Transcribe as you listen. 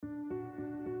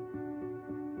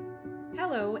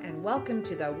Hello, and welcome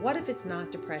to the What If It's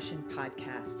Not Depression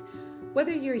podcast.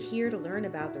 Whether you're here to learn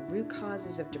about the root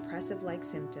causes of depressive-like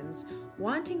symptoms,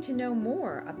 wanting to know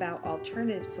more about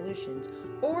alternative solutions,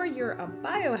 or you're a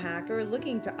biohacker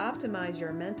looking to optimize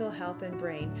your mental health and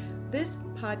brain, this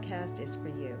podcast is for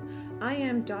you. I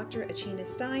am Dr. Achina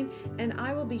Stein, and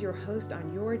I will be your host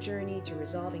on your journey to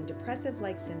resolving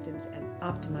depressive-like symptoms and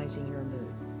optimizing your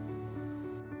mood.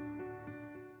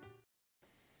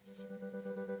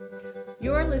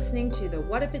 You're listening to the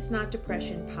What If It's Not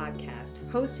Depression podcast,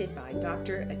 hosted by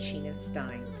Dr. Achina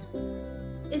Stein.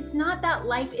 It's not that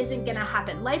life isn't going to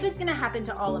happen. Life is going to happen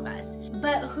to all of us.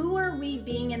 But who are we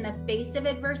being in the face of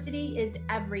adversity is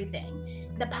everything.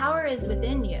 The power is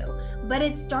within you, but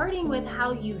it's starting with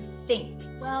how you think.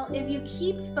 Well, if you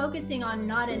keep focusing on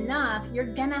not enough,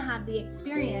 you're going to have the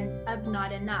experience of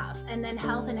not enough. And then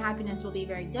health and happiness will be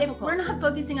very difficult. If we're not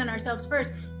focusing on ourselves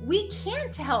first, we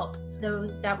can't help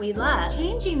those that we love.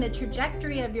 Changing the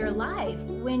trajectory of your life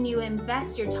when you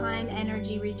invest your time,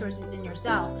 energy, resources in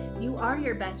yourself, you are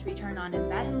your best return on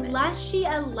investment. Unless she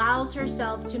allows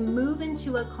herself to move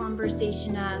into a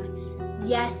conversation of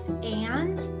yes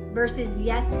and versus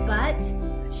yes but,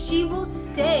 she will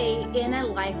stay in a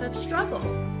life of struggle.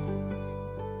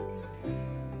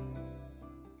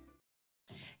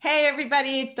 Hey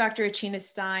everybody, it's Dr. Achina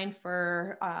Stein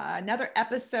for another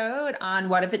episode on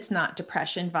What If It's Not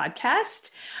Depression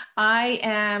podcast. I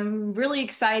am really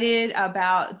excited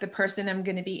about the person I'm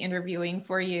going to be interviewing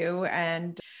for you.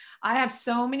 And I have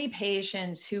so many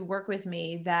patients who work with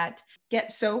me that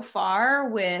get so far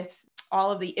with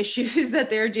all of the issues that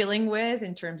they're dealing with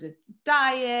in terms of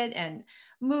diet and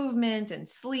movement and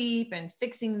sleep and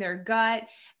fixing their gut.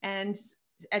 And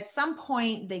at some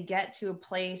point they get to a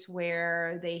place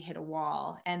where they hit a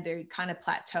wall and they kind of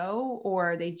plateau,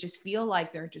 or they just feel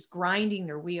like they're just grinding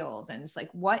their wheels. And it's like,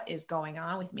 what is going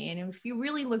on with me? And if you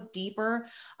really look deeper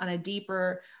on a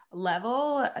deeper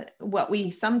level, what we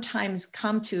sometimes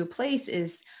come to a place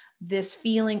is this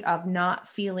feeling of not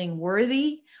feeling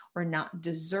worthy or not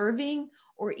deserving,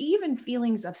 or even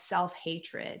feelings of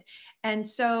self-hatred. And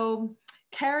so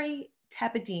Kerry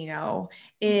Tepedino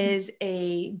is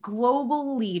a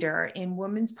global leader in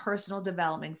women's personal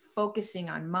development, focusing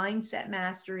on mindset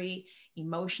mastery,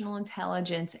 emotional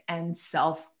intelligence, and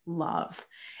self-love.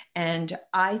 And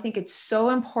I think it's so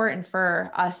important for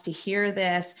us to hear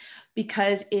this,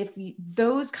 because if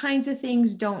those kinds of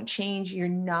things don't change, you're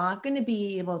not going to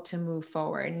be able to move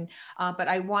forward. And, but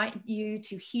I want you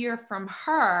to hear from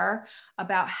her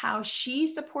about how she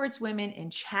supports women in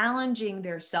challenging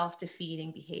their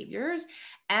self-defeating behaviors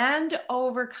and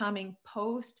overcoming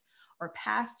post or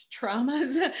past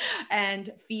traumas and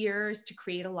fears to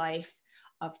create a life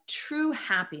of true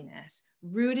happiness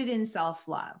rooted in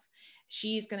self-love.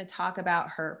 She's going to talk about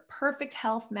her perfect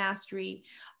health mastery,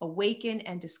 awaken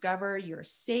and discover your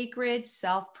sacred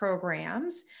self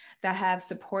programs that have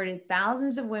supported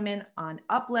thousands of women on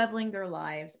up-leveling their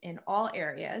lives in all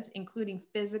areas, including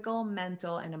physical,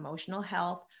 mental, and emotional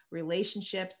health,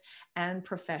 relationships, and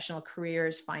professional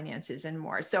careers, finances, and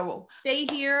more. So stay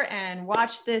here and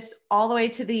watch this all the way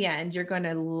to the end. You're going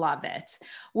to love it.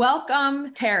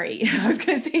 Welcome, Kerry. I was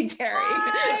going to say Terry.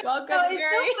 Hi. Welcome,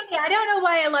 Terry. So funny. I don't know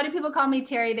why a lot of people call me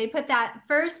Terry. They put that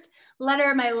first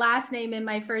letter of my last name in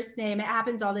my first name. It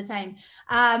happens all the time.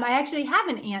 I actually have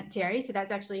an Aunt Terry, so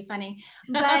that's actually funny.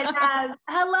 But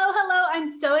hello. I'm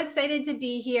so excited to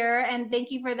be here, and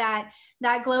thank you for that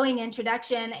glowing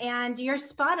introduction. And you're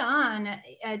spot on,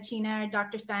 Gina,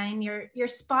 Dr. Stein. You're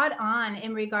spot on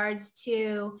in regards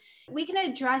to, we can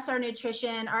address our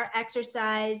nutrition, our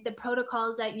exercise, the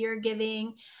protocols that you're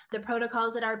giving, the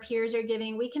protocols that our peers are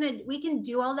giving. We can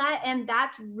do all that, and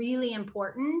that's really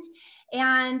important.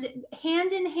 And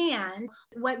hand in hand,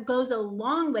 what goes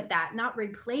along with that, not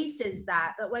replaces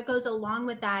that, but what goes along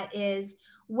with that is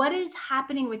what is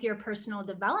happening with your personal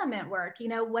development work? You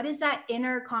know, what is that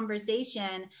inner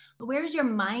conversation? Where's your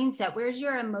mindset? Where's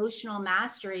your emotional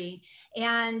mastery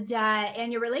and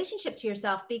your relationship to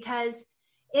yourself? Because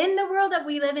in the world that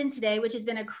we live in today, which has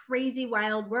been a crazy,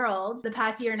 wild world the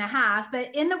past year and a half, but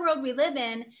in the world we live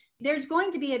in, there's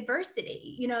going to be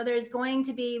adversity. You know, there's going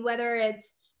to be, whether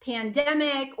it's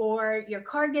pandemic or your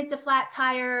car gets a flat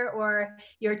tire or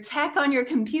your tech on your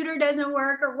computer doesn't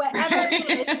work or whatever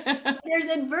it is, there's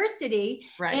adversity.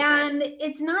 Right, and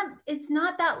it's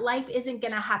not that life isn't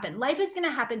going to happen. Life is going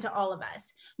to happen to all of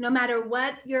us, no matter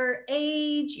what your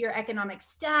age, your economic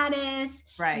status,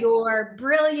 your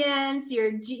brilliance,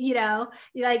 your,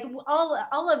 like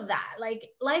all of that,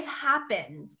 like life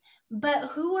happens. But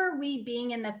who are we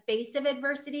being in the face of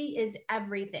adversity is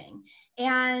everything.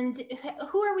 And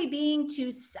who are we being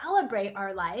to celebrate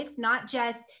our life, not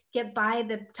just get by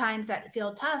the times that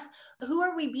feel tough? Who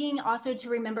are we being also to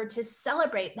remember to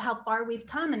celebrate how far we've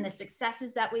come and the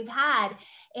successes that we've had,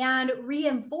 and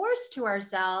reinforce to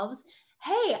ourselves,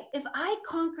 hey, if I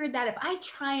conquered that, if I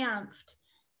triumphed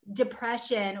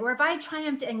depression, or if I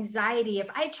triumphed anxiety, if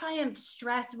I triumphed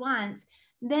stress once,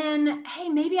 then hey,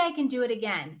 maybe I can do it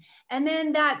again. And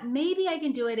then that maybe I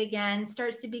can do it again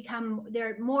starts to become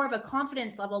there more of a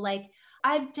confidence level, like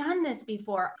I've done this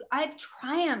before, I've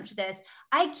triumphed this,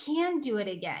 I can do it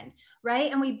again,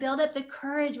 right? And we build up the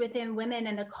courage within women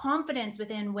and the confidence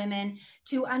within women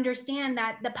to understand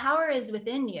that the power is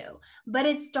within you, but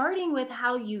it's starting with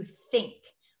how you think.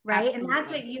 Right. Absolutely. And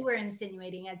that's what you were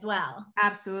insinuating as well.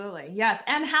 Absolutely. Yes.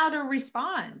 And how to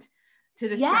respond to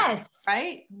the yes. stress,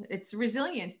 right? It's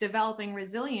resilience. Developing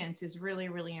resilience is really,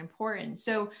 really important.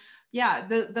 So yeah,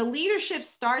 the leadership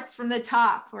starts from the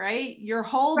top, right? Your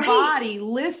whole body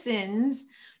listens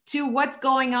to what's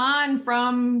going on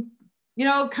from, you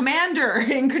know, commander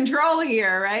in control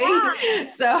here, right? Yeah.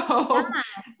 So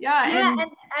yeah. And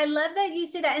I love that you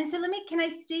say that. And so can I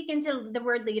speak into the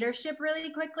word leadership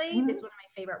really quickly? Mm-hmm. It's one of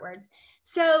my favorite words.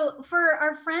 So for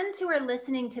our friends who are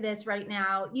listening to this right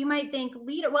now, you might think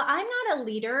leader, well, I'm not a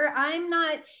leader. I'm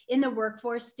not in the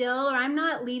workforce still, or I'm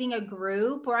not leading a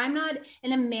group, or I'm not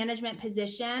in a management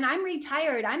position. I'm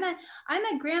retired. I'm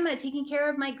a grandma taking care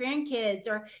of my grandkids,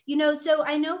 or, you know, so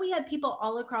I know we have people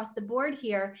all across the board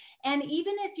here. And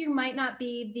even if you might not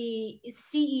be the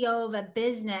CEO of a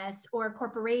business or a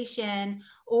corporation,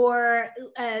 or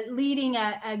leading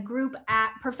a group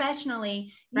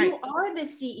professionally, you are the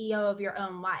CEO of your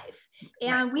own life.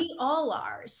 And we all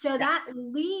are. So that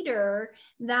leader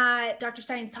that Dr.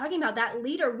 Stein's talking about, that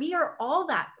leader, we are all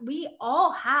that. We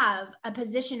all have a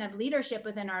position of leadership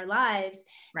within our lives.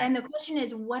 And the question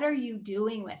is, what are you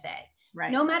doing with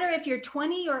it? No matter if you're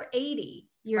 20 or 80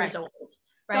 years old.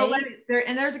 So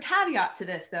there's a caveat to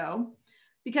this though,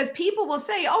 because people will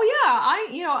say, oh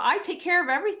yeah, I take care of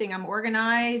everything. I'm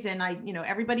organized, and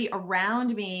everybody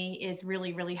around me is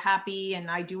really, really happy,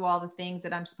 and I do all the things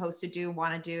that I'm supposed to do,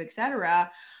 want to do, etc.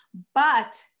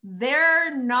 But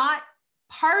they're not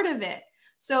part of it.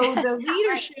 So the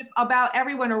leadership about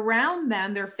everyone around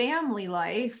them, their family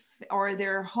life or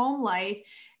their home life,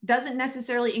 doesn't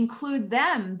necessarily include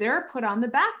them. They're put on the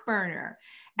back burner.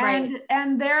 And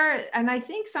I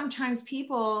think sometimes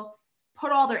people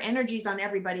put all their energies on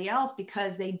everybody else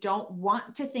because they don't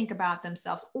want to think about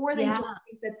themselves, or they don't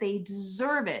think that they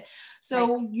deserve it.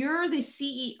 So you're the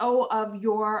CEO of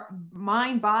your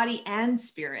mind, body, and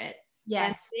spirit. Yes.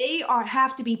 And they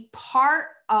have to be part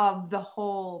of the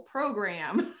whole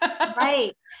program.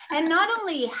 And not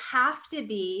only have to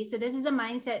be, so this is a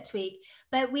mindset tweak,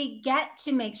 but we get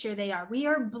to make sure they are. We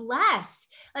are blessed.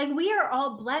 Like, we are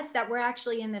all blessed that we're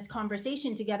actually in this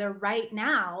conversation together right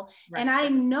now. And I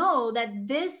know that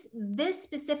this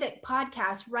specific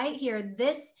podcast right here,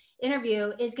 this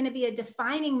interview, is going to be a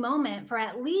defining moment for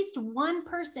at least one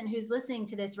person who's listening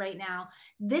to this right now.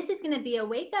 This is going to be a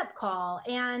wake-up call.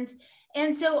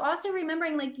 And so also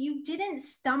remembering, like, you didn't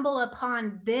stumble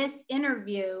upon this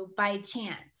interview by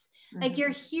chance. Like, you're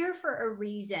here for a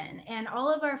reason. And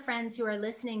all of our friends who are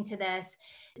listening to this,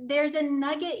 there's a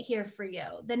nugget here for you.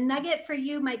 The nugget for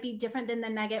you might be different than the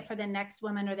nugget for the next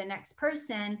woman or the next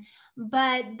person,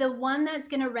 but the one that's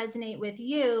going to resonate with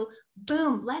you,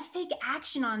 boom, let's take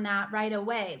action on that right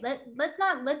away. Let's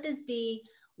not let this be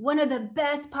one of the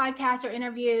best podcasts or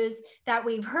interviews that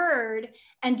we've heard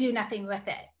and do nothing with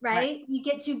it, right? You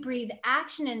get to breathe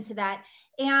action into that.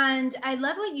 And I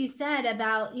love what you said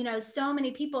about, so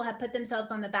many people have put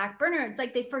themselves on the back burner. It's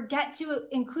like they forget to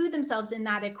include themselves in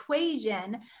that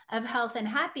equation of health and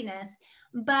happiness.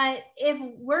 But if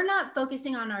we're not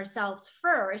focusing on ourselves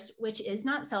first, which is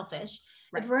not selfish,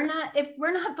 if we're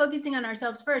not focusing on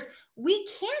ourselves first, we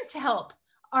can't help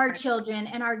our children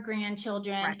and our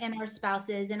grandchildren and our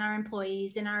spouses and our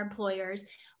employees and our employers.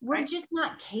 We're just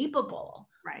not capable.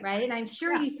 Right. And I'm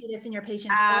sure you see this in your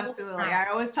patients. Absolutely. I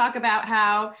always talk about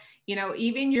how,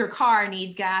 even your car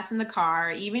needs gas in the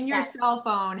car. Even your cell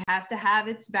phone has to have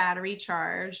its battery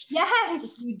charged. Yes.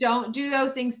 If you don't do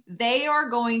those things, they are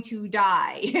going to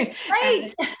die.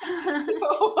 Right.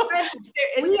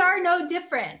 We are no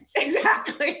different.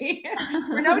 Exactly.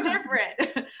 We're no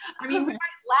different. I mean, we might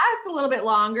last a little bit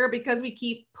longer because we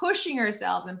keep pushing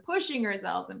ourselves and pushing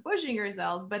ourselves and pushing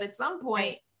ourselves. But at some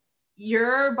point,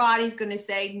 your body's going to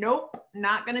say, nope,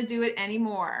 not going to do it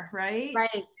anymore. Right. Right.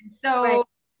 And so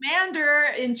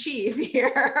commander in chief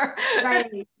here.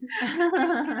 Right. Has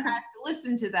to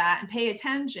listen to that and pay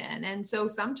attention. And so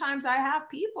sometimes I have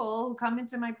people who come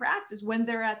into my practice when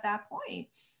they're at that point.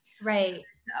 Right.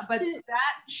 But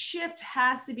that shift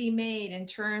has to be made in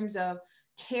terms of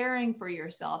caring for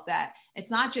yourself, that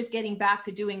it's not just getting back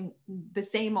to doing the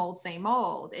same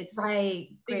old. It's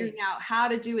figuring out how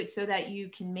to do it so that you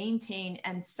can maintain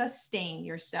and sustain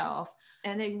yourself.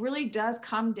 And it really does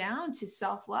come down to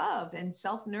self-love and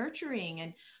self-nurturing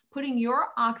and putting your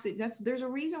oxygen. There's a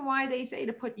reason why they say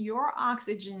to put your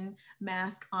oxygen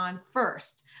mask on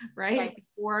first, right?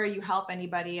 Before you help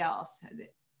anybody else.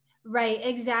 Right,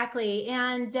 exactly.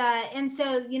 And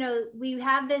so, we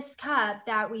have this cup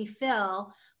that we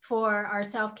fill for our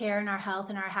self-care and our health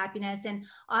and our happiness. And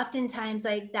oftentimes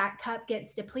like that cup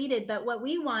gets depleted. But what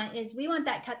we want is we want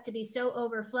that cup to be so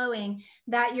overflowing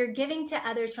that you're giving to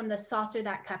others from the saucer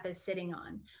that cup is sitting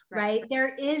on, right?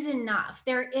 There is enough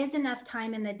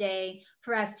time in the day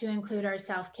for us to include our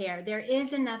self-care. There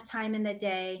is enough time in the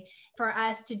day for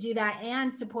us to do that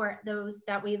and support those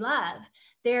that we love.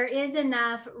 There is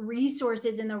enough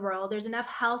resources in the world. There's enough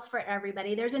health for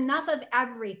everybody. There's enough of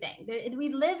everything. We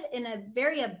live in a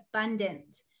very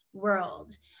abundant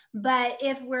world. But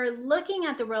if we're looking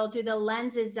at the world through the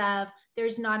lenses of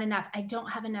there's not enough, I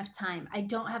don't have enough time, I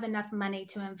don't have enough money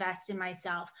to invest in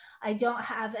myself, I don't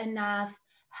have enough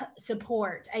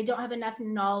support, I don't have enough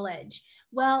knowledge.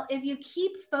 Well, if you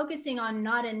keep focusing on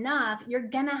not enough, you're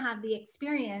gonna have the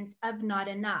experience of not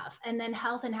enough, and then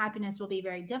health and happiness will be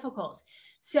very difficult.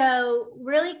 So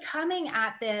really coming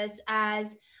at this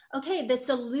as, okay, the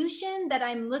solution that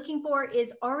I'm looking for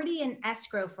is already in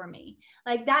escrow for me.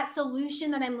 Like that solution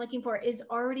that I'm looking for is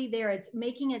already there. It's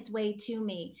making its way to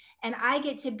me. And I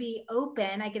get to be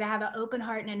open. I get to have an open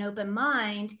heart and an open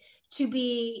mind to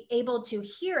be able to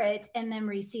hear it and then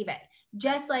receive it.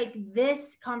 Just like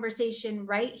this conversation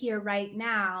right here, right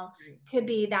now, could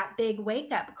be that big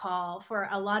wake up call for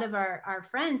a lot of our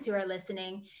friends who are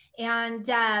listening. And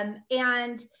then,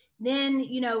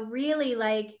 really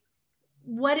like,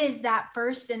 what is that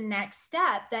first and next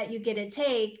step that you get to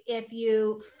take if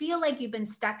you feel like you've been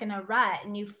stuck in a rut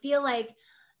and you feel like,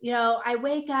 I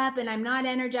wake up and I'm not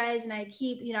energized and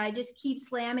I just keep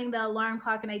slamming the alarm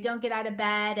clock and I don't get out of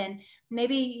bed, and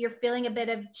maybe you're feeling a bit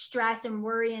of stress and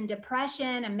worry and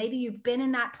depression, and maybe you've been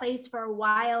in that place for a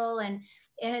while, and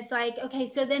it's like, okay,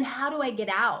 so then how do I get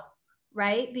out?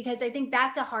 Right? Because I think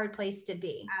that's a hard place to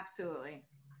be. Absolutely.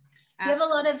 Do you have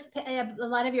a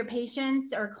lot of your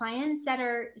patients or clients that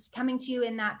are coming to you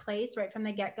in that place right from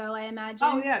the get-go, I imagine?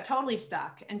 Oh yeah, totally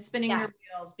stuck and spinning their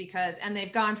wheels and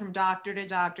they've gone from doctor to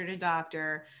doctor to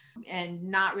doctor and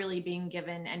not really being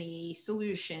given any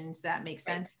solutions that make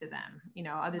sense to them,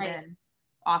 other than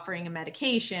offering a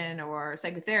medication or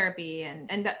psychotherapy,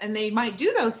 and they might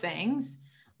do those things,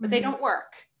 but they don't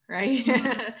work, right?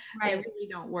 They really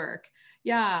don't work.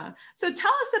 Yeah. So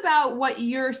tell us about what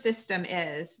your system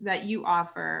is that you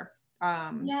offer.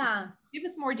 Give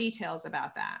us more details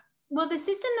about that. Well, the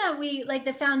system that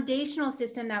the foundational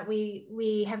system that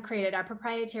we have created, our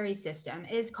proprietary system,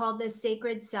 is called the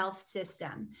Sacred Self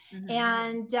System. Mm-hmm.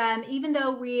 And even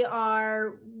though we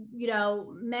are,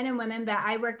 men and women, but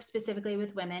I work specifically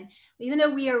with women, even though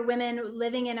we are women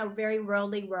living in a very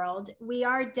worldly world, we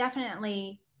are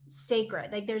definitely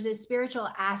sacred. Like there's a spiritual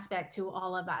aspect to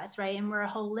all of us, right? And we're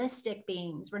holistic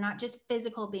beings. We're not just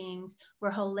physical beings,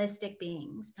 we're holistic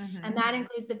beings. Mm-hmm. And that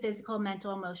includes the physical,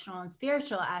 mental, emotional, and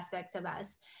spiritual aspects of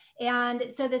us. And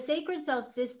so the Sacred Self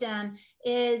System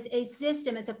is a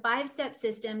system, it's a 5-step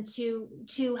system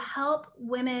to help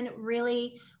women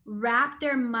really wrap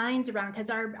their minds around, because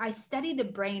I study the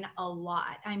brain a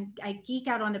lot. I geek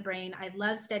out on the brain. I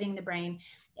love studying the brain.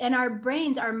 And our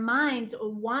brains, our minds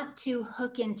want to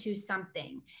hook into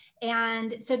something,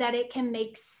 and so that it can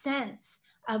make sense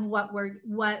of what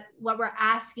we're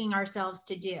asking ourselves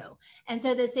to do. And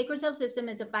so the Sacred Self System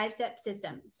is a 5-step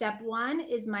system. Step 1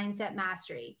 is mindset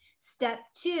mastery. Step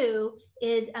 2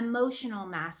 is emotional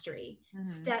mastery. Mm-hmm.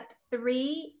 Step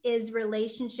 3 is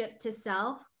relationship to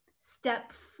self.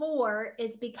 Step 4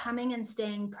 is becoming and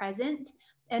staying present.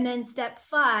 And then step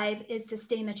 5 is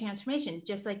sustain the transformation,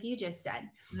 just like you just said.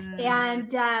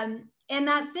 Mm. And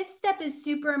that 5th step is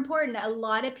super important. A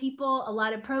lot of people, a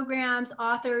lot of programs,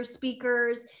 authors,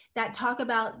 speakers that talk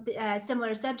about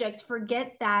similar subjects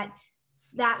forget that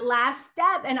last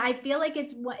step. And I feel like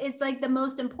it's like the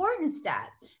most important step,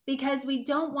 because we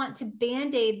don't want to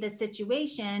band-aid the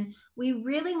situation. We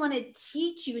really want to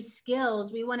teach you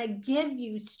skills. We want to give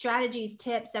you strategies,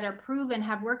 tips that are proven,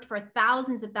 have worked for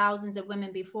thousands of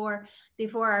women before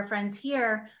our friends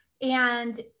here.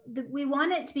 And we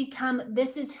want it to become,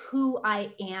 this is who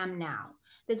I am now.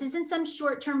 This isn't some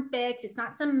short-term fix. It's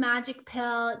not some magic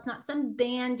pill. It's not some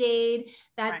Band-Aid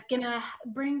that's going to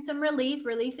bring some relief.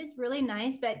 Relief is really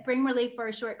nice, but bring relief for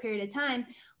a short period of time.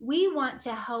 We want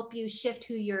to help you shift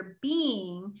who you're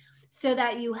being so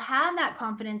that you have that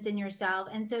confidence in yourself,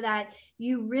 and so that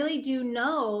you really do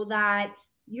know that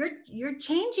you're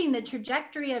changing the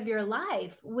trajectory of your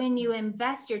life when you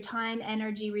invest your time,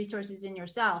 energy, resources in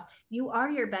yourself. You are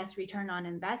your best return on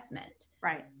investment.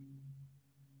 Right.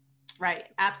 Right.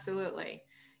 Absolutely.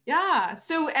 Yeah.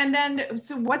 So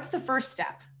what's the first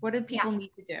step? What do people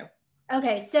need to do?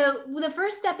 Okay. So the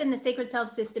first step in the Sacred Self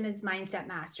system is mindset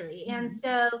mastery. Mm-hmm. And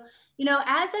so,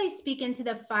 as I speak into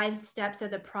the 5 steps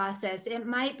of the process, it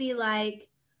might be like,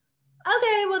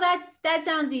 okay, well, that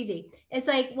sounds easy. It's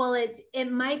like, well,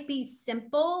 it might be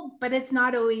simple, but it's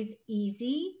not always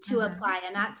easy to apply.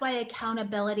 And that's why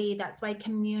accountability, that's why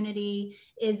community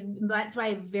that's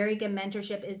why very good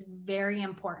mentorship is very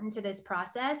important to this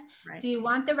process. Right. So you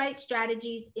want the right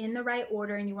strategies in the right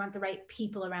order, and you want the right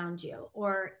people around you,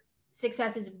 or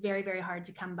success is very, very hard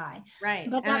to come by. Right.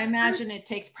 But I imagine it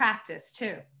takes practice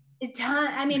too. It's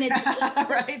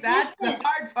right. That's the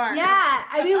hard part. Yeah.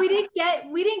 I mean, we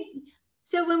didn't.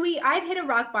 So I've hit a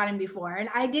rock bottom before, and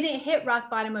I didn't hit rock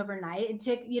bottom overnight. It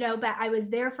took, but I was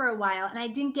there for a while, and I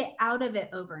didn't get out of it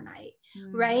overnight.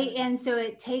 Right. And so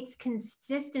it takes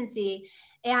consistency,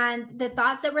 and the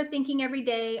thoughts that we're thinking every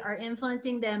day are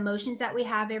influencing the emotions that we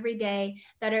have every day,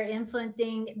 that are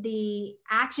influencing the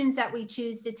actions that we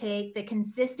choose to take. The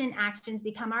consistent actions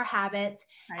become our habits.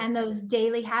 Right. And those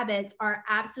daily habits are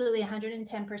absolutely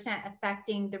 110%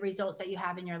 affecting the results that you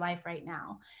have in your life right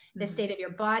now. The state of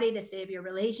your body, the state of your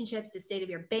relationships, the state of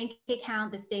your bank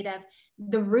account, the state of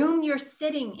the room you're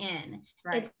sitting in.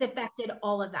 Right. It's affected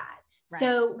all of that. Right.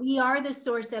 So we are the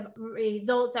source of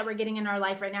results that we're getting in our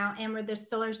life right now. And we're the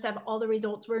source of all the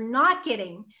results we're not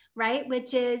getting, right?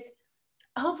 Which is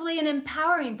hopefully an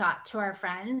empowering thought to our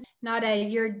friends, not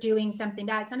you're doing something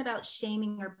bad. It's not about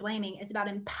shaming or blaming. It's about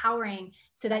empowering,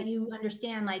 so that you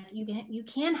understand, like, you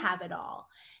can have it all.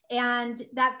 And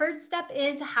that first step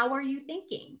is, how are you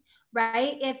thinking?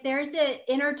 Right? If there's an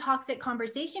inner toxic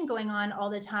conversation going on all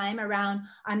the time around,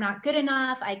 I'm not good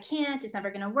enough, I can't, it's never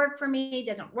going to work for me, it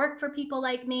doesn't work for people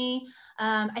like me,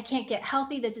 I can't get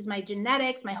healthy, this is my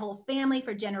genetics, my whole family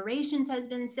for generations has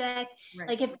been sick. Right.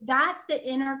 Like, if that's the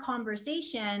inner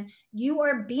conversation, you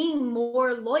are being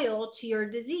more loyal to your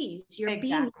disease. You're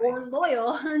being more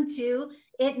loyal to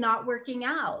it not working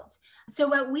out. So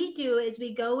what we do is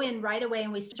we go in right away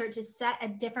and we start to set a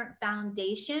different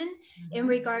foundation in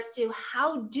regards to,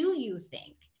 how do you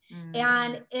think?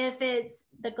 And if it's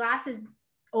the glass is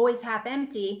always half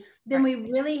empty, then we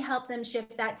really help them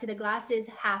shift that to the glass is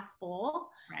half full.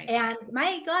 Right. And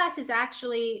my glass is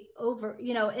actually over,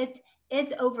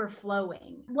 it's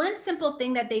overflowing. One simple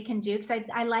thing that they can do, because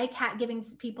I like giving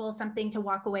people something to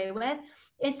walk away with,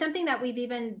 is something that we've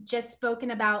even just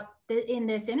spoken about in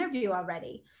this interview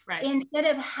already. Right. Instead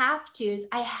of have tos,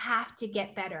 I have to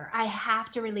get better. I have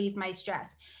to relieve my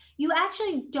stress. You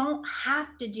actually don't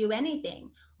have to do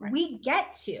anything. Right. We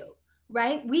get to,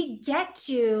 right? We get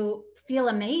to feel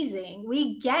amazing.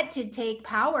 We get to take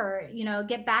power,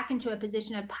 get back into a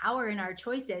position of power in our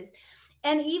choices.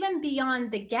 And even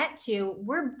beyond the get to,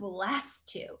 we're blessed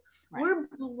to. Right. We're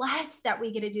blessed that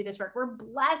we get to do this work. We're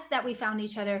blessed that we found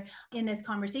each other in this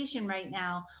conversation right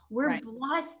now. We're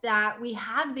blessed that we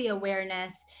have the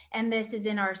awareness, and this is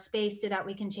in our space so that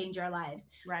we can change our lives.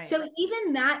 Right. So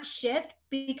even that shift,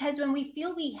 because when we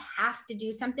feel we have to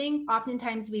do something,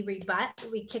 oftentimes we rebut,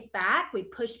 we kick back, we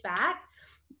push back.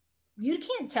 You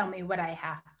can't tell me what I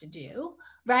have to do,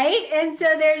 right? And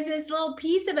so there's this little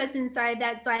piece of us inside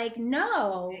that's like,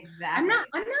 no, I'm not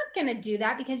going to do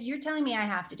that because you're telling me I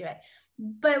have to do it.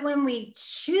 But when we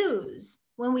choose,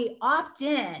 when we opt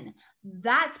in,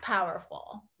 that's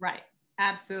powerful. Right.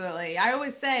 Absolutely. I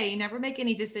always say, you never make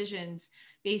any decisions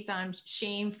based on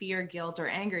shame, fear, guilt, or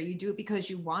anger. You do it because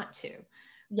you want to.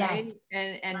 Yes.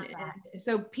 Right? And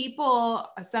so people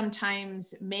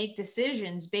sometimes make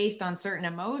decisions based on certain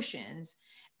emotions,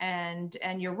 and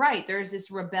you're right. There's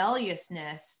this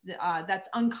rebelliousness that's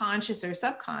unconscious or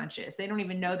subconscious. They don't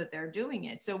even know that they're doing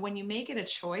it. So when you make it a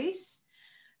choice,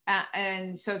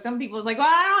 and so some people is like, well,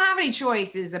 I don't have any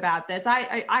choices about this.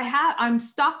 I'm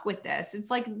stuck with this. It's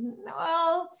like,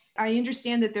 well, I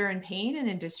understand that they're in pain and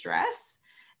in distress.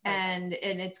 And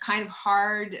it's kind of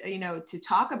hard, to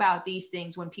talk about these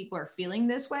things when people are feeling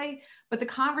this way, but the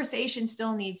conversation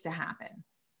still needs to happen.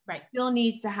 Right. Still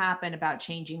needs to happen about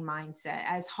changing mindset,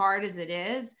 as hard as it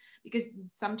is, because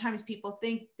sometimes people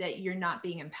think that you're not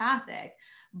being empathic,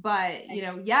 but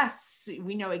yes,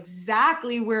 we know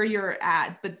exactly where you're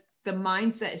at, but the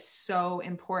mindset is so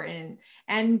important.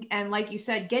 And like you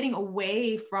said, getting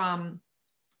away from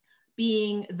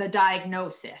being the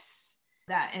diagnosis,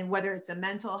 that, and whether it's a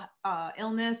mental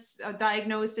illness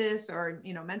diagnosis, or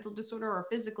mental disorder or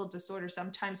physical disorder,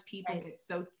 sometimes people get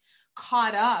so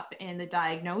caught up in the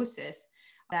diagnosis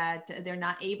that they're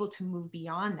not able to move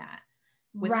beyond that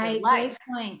with their life.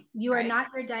 Great point. You are not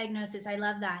your diagnosis. I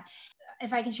love that.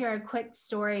 If I can share a quick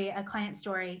story, a client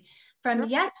story from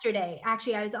yesterday.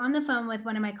 Actually, I was on the phone with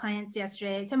one of my clients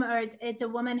yesterday. It's a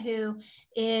woman who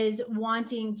is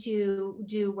wanting to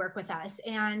do work with us.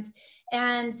 And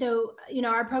so,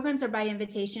 our programs are by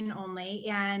invitation only.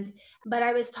 But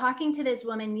I was talking to this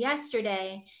woman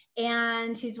yesterday,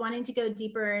 and who's wanting to go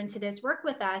deeper into this work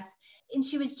with us. And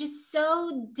she was just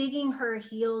so digging her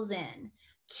heels in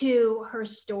to her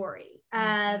story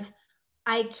of,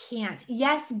 I can't.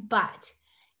 Yes, but.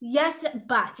 Yes,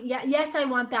 I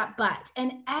want that, but.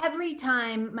 And every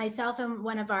time myself and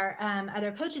one of our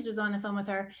other coaches was on the phone with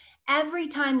her, every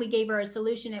time we gave her a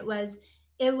solution, it was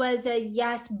a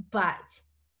yes, but.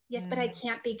 Yes, but I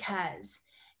can't because.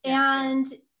 And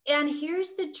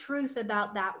here's the truth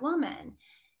about that woman.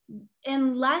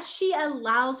 Unless she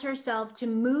allows herself to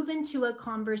move into a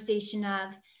conversation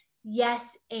of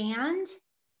yes and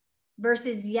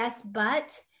versus yes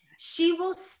but, she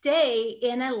will stay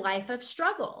in a life of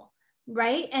struggle,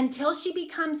 right? Until she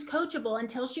becomes coachable,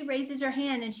 until she raises her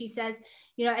hand and she says,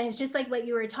 and it's just like what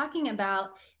you were talking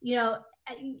about,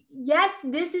 yes,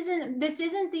 this isn't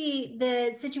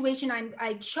the situation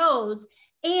I chose,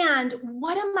 and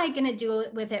what am I going to do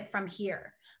with it from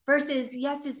here? Versus,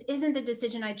 yes, this isn't the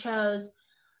decision I chose,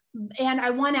 and I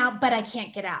want out, but I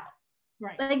can't get out.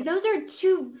 Right. Like, those are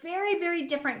two very, very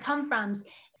different come froms.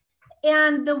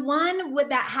 And the one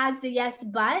that has the yes,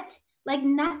 but, like,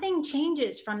 nothing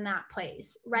changes from that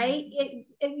place, right?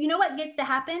 You know what gets to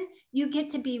happen? You get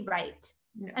to be right.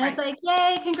 And it's like,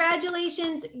 yay,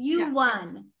 congratulations, you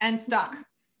won. And stuck,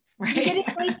 right? You get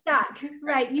to stay stuck,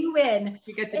 right? You win.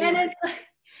 You get to be right.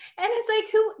 And it's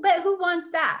like, who wants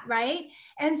that, right?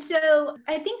 And so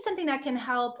I think something that can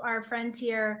help our friends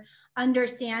here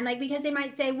understand, like, because they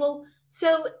might say, well,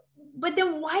 but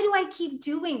then why do I keep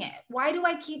doing it? Why do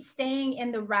I keep staying in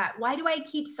the rut? Why do I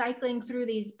keep cycling through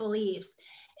these beliefs?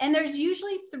 And there's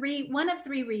usually one of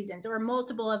three reasons, or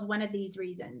multiple of one of these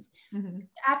reasons.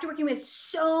 After working with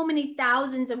so many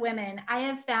thousands of women, I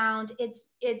have found it's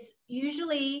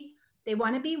usually they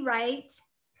want to be right,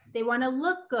 they want to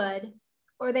look good,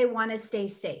 or they want to stay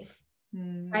safe,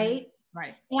 right?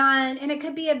 Right. And it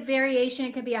could be a variation.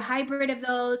 It could be a hybrid of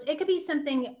those. It could be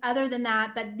something other than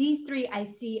that. But these three I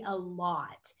see a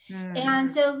lot. And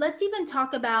so let's even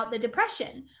talk about the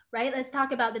depression, right? Let's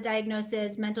talk about the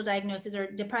diagnosis, mental diagnosis,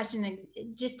 or depression,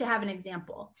 just to have an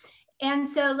example. And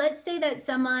so let's say that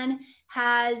someone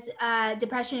has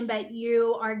depression, but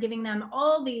you are giving them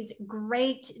all these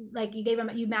great, like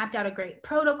you mapped out a great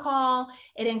protocol.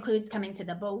 It includes coming to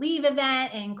the Believe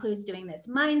event. It includes doing this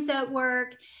mindset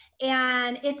work.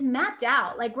 And it's mapped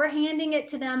out, like we're handing it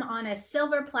to them on a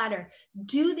silver platter.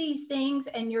 Do these things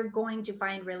and you're going to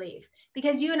find relief.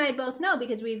 Because you and I both know,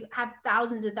 because we have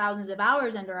thousands and thousands of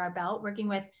hours under our belt working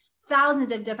with thousands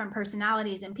of different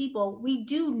personalities and people, we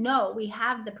do know we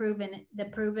have the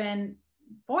proven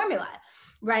formula,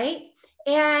 right?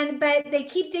 But they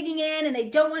keep digging in and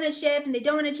they don't want to shift and they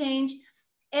don't want to change.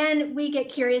 And we get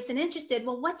curious and interested.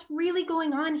 Well, what's really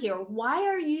going on here? Why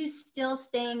are you still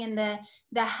staying in the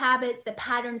habits, the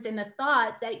patterns, and the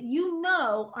thoughts that you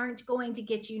know aren't going to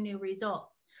get you new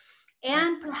results?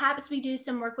 And perhaps we do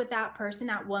some work with that person,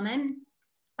 that woman,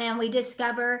 and we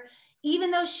discover,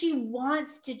 even though she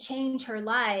wants to change her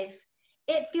life,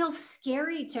 it feels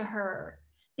scary to her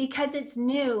because it's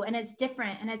new and it's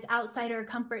different and it's outside her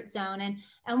comfort zone.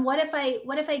 And what if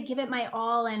I give it my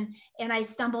all and I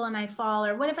stumble and I fall?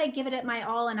 Or what if I give it my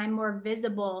all and I'm more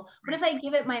visible? What if I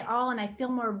give it my all and I feel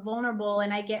more vulnerable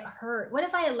and I get hurt? What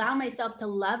if I allow myself to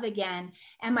love again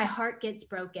and my heart gets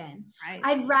broken? Right.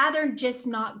 I'd rather just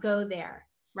not go there.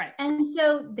 Right. And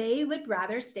so they would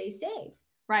rather stay safe.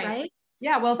 Right.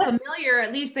 Yeah, well, familiar,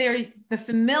 at least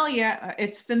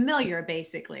it's familiar,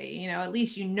 basically, at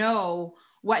least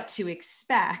what to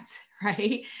expect,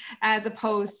 right? As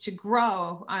opposed to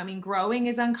grow. I mean, growing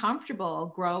is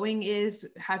uncomfortable. Growing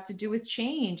has to do with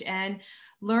change and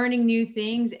learning new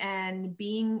things and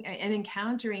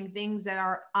encountering things that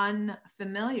are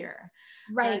unfamiliar.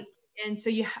 Right. And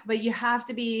so you have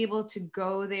to be able to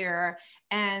go there,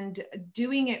 and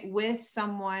doing it with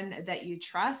someone that you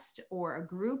trust or a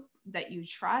group that you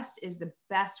trust is the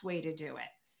best way to do it.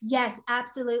 Yes,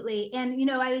 absolutely. And, you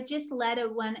know, I was just led a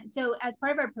one. So as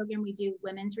part of our program, we do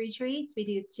women's retreats. We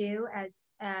do two as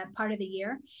part of the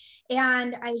year.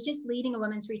 And I was just leading a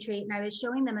women's retreat and I was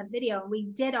showing them a video. We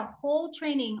did a whole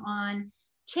training on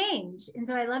change. And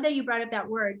so I love that you brought up that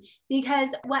word, because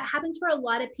what happens for a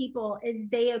lot of people is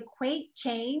they equate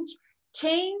change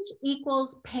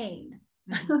equals pain.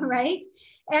 Right.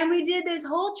 And we did this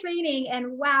whole training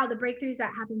and wow, the breakthroughs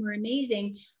that happened were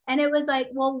amazing. And it was like,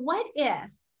 well, what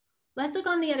if, let's look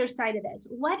on the other side of this.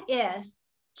 What if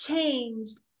change,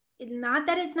 not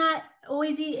that it's not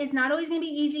always, it's not always going to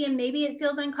be easy and maybe it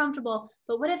feels uncomfortable,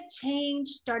 but what if change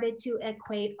started to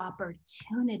equate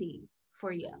opportunity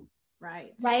for you?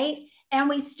 Right. Right. And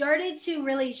we started to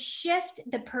really shift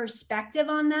the perspective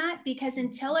on that, because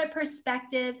until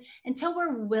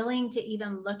we're willing to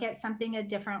even look at something a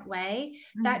different way,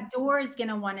 that door is going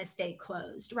to want to stay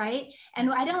closed. Right.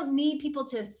 And I don't need people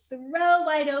to throw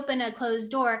wide open a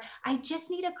closed door. I just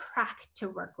need a crack to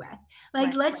work with.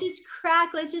 Like, let's just crack,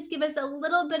 let's just give us a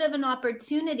little bit of an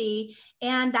opportunity.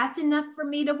 And that's enough for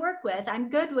me to work with. I'm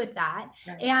good with that.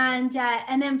 Right. And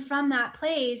then from that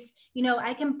place, you know,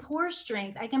 I can pour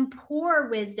strength, I can pour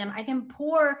wisdom, I can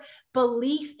pour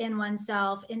belief in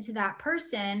oneself into that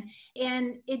person.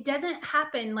 And it doesn't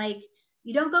happen like,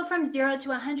 you don't go from 0 to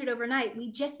 100 overnight.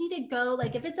 We just need to go,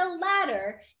 like, if it's a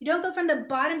ladder, you don't go from the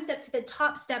bottom step to the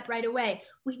top step right away.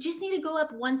 We just need to go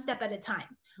up one step at a time.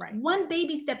 Right. One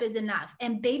baby step is enough.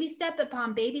 And baby step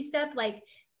upon baby step, like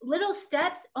little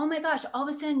steps, oh my gosh, all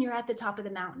of a sudden you're at the top of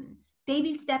the mountain.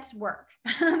 Baby steps work.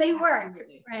 They work.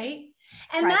 Absolutely. Right.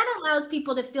 And that allows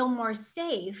people to feel more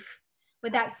safe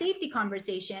with that safety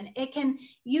conversation. It can,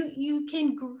 you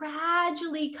can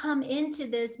gradually come into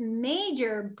this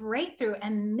major breakthrough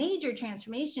and major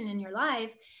transformation in your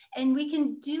life. And we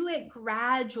can do it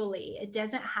gradually. It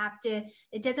doesn't have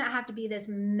to be this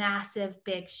massive,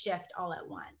 big shift all at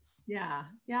once. Yeah.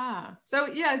 Yeah. So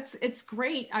yeah, it's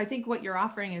great. I think what you're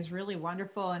offering is really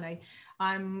wonderful. And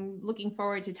I'm looking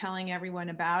forward to telling everyone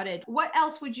about it. What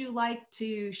else would you like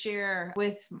to share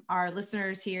with our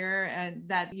listeners here and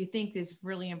that you think is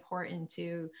really important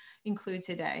to include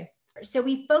today? So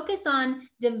we focus on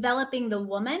developing the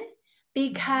woman,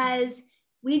 because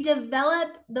we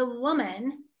develop the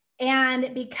woman,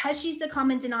 and because she's the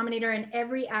common denominator in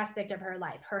every aspect of her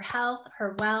life, her health,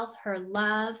 her wealth, her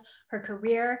love, her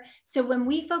career. So when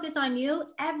we focus on you,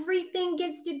 everything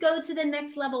gets to go to the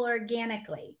next level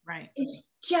organically. Right. It's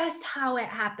just how it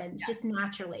happens, just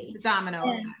naturally. The domino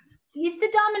effect. It's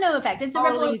the domino effect. It's the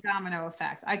totally domino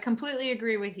effect. I completely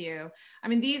agree with you. I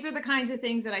mean, these are the kinds of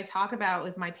things that I talk about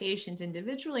with my patients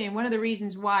individually. And one of the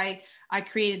reasons why I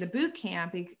created the boot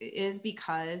camp is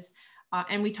because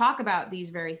and we talk about these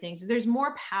very things. There's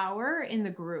more power in the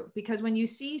group, because when you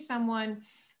see someone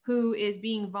who is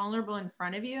being vulnerable in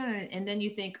front of you, and then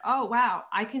you think, oh, wow,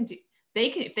 if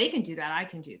they can do that, I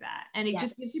can do that. And it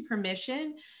just gives you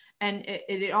permission. And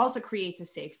it also creates a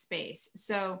safe space.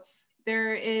 So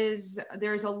there's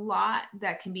a lot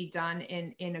that can be done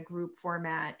in a group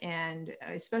format, and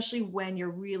especially when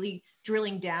you're really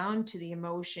drilling down to the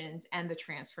emotions and the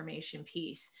transformation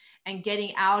piece and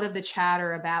getting out of the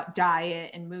chatter about diet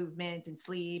and movement and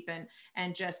sleep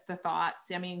and just the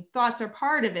thoughts. I mean, thoughts are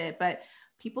part of it, but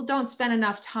people don't spend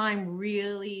enough time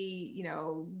really,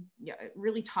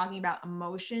 really talking about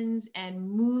emotions and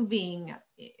moving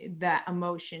that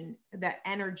emotion, that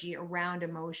energy around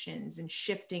emotions and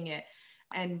shifting it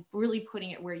and really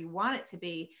putting it where you want it to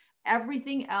be.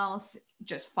 Everything else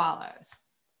just follows.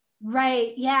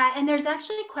 Right. Yeah. And there's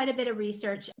actually quite a bit of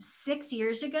research. 6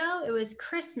 years ago, it was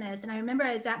Christmas. And I remember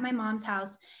I was at my mom's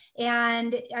house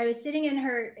and I was sitting in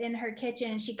her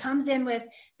kitchen. She comes in with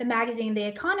the magazine, The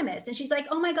Economist. And she's like,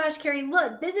 oh my gosh, Kerry,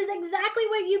 look, this is exactly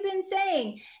what you've been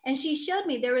saying. And she showed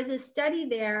me there was a study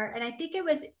there. And I think it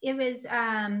was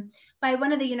by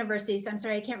one of the universities. I'm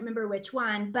sorry, I can't remember which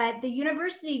one, but the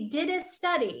university did a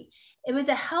study. It was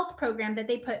a health program that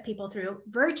they put people through,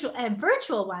 a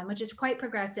virtual one, which is quite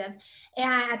progressive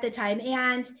at the time.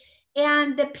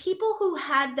 And the people who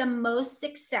had the most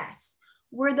success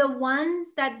were the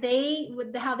ones that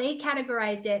how they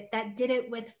categorized it, that did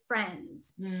it with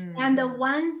friends. And the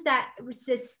ones that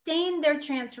sustained their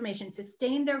transformation,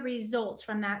 sustained their results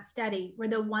from that study were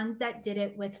the ones that did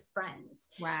it with friends.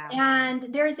 Wow. And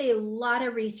there's a lot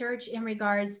of research in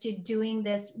regards to doing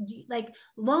this. Like,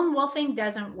 lone wolfing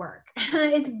doesn't work.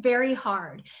 It's very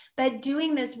hard, but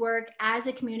doing this work as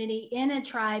a community in a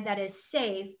tribe that is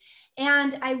safe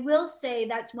And I will say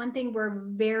that's one thing we're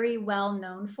very well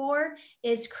known for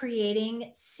is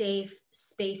creating safe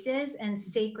spaces and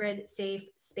sacred safe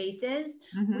spaces.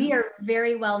 Mm-hmm. We are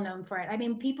very well known for it. I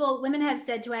mean, women have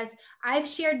said to us, I've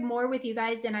shared more with you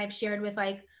guys than I've shared with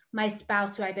like my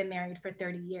spouse who I've been married for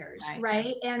 30 years.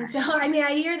 Right. And so, I mean,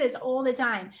 I hear this all the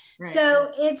time. Right.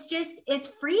 So it's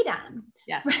freedom.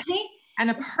 Yes. Right. And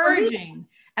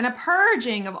a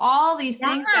purging of all these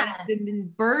things that have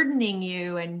been burdening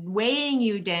you and weighing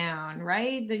you down,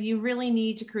 right? That you really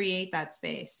need to create that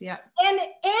space. Yeah. And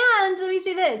let me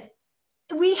say this,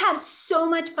 we have so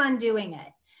much fun doing it.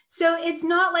 So it's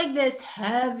not like this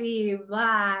heavy,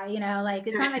 like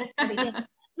it's not like a heavy thing.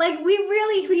 Like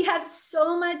we have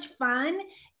so much fun.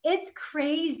 It's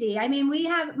crazy. I mean, we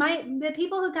have the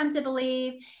people who come to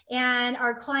Believe and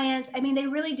our clients, I mean, they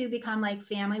really do become like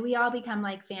family. We all become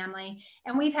like family.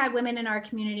 And we've had women in our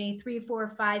community 3,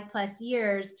 4, 5+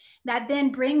 years that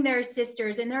then bring their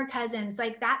sisters and their cousins.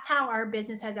 Like that's how our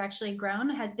business has actually grown,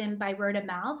 has been by word of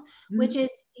mouth, which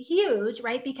is huge,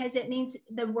 right? Because it means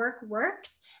the work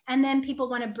works. And then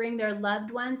people want to bring their loved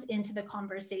ones into the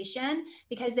conversation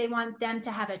because they want them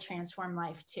to have a transformed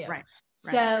life too. Right.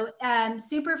 So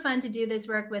super fun to do this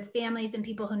work with families and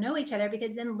people who know each other,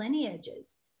 because then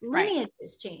lineages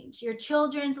change, your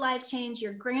children's lives change,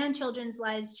 your grandchildren's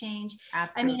lives change.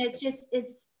 Absolutely. I mean,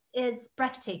 it's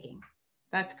breathtaking.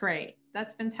 That's great.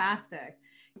 That's fantastic.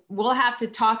 We'll have to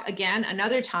talk again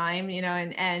another time,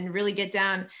 and really get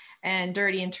down and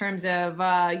dirty in terms of,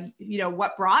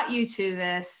 what brought you to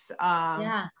this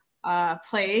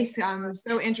place. I'm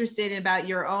so interested about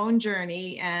your own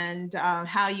journey and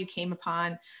how you came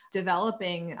upon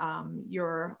developing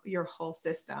your whole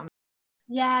system.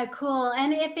 Yeah, cool.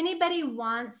 And if anybody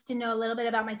wants to know a little bit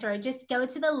about my story, just go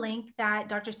to the link that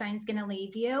Dr. Stein's going to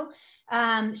leave you.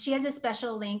 She has a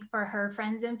special link for her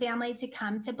friends and family to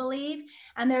come to Believe.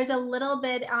 And there's a little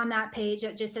bit on that page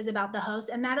that just says about the host,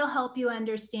 and that'll help you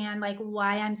understand like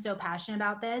why I'm so passionate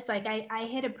about this. Like I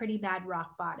hit a pretty bad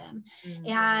rock bottom,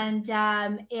 and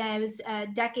it was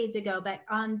decades ago, but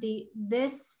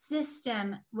this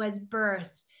system was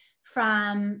birthed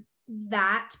from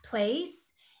that place.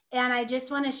 And I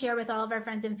just want to share with all of our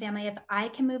friends and family, if I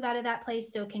can move out of that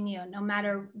place, so can you. No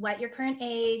matter what your current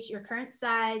age, your current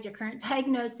size, your current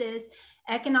diagnosis,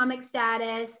 economic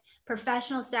status,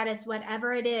 professional status,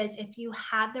 whatever it is, if you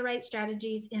have the right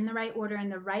strategies in the right order and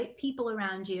the right people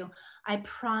around you, I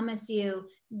promise you,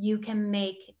 you can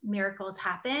make miracles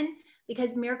happen,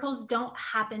 because miracles don't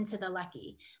happen to the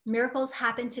lucky. Miracles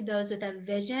happen to those with a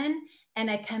vision and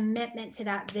a commitment to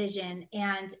that vision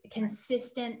and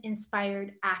consistent,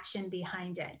 inspired action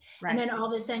behind it. Right. And then all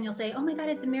of a sudden you'll say, oh my God,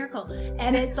 it's a miracle.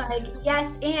 And it's like,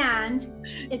 yes, and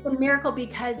it's a miracle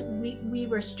because we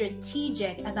were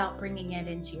strategic about bringing it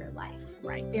into your life.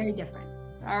 Right. Very different.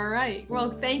 All right.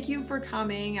 Well, thank you for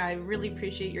coming. I really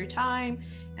appreciate your time.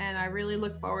 And I really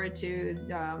look forward to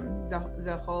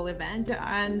the whole event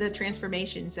and the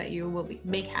transformations that you will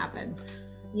make happen.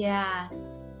 Yeah.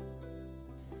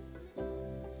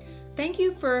 Thank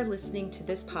you for listening to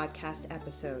this podcast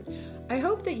episode. I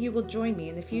hope that you will join me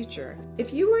in the future.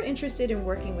 If you are interested in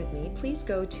working with me, please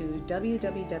go to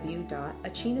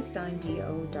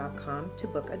www.achinasteindo.com to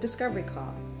book a discovery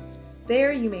call.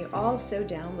 There you may also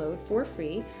download for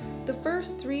free the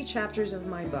first 3 chapters of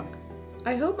my book.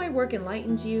 I hope my work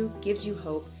enlightens you, gives you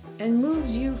hope, and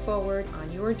moves you forward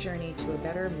on your journey to a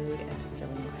better mood and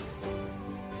fulfilling life.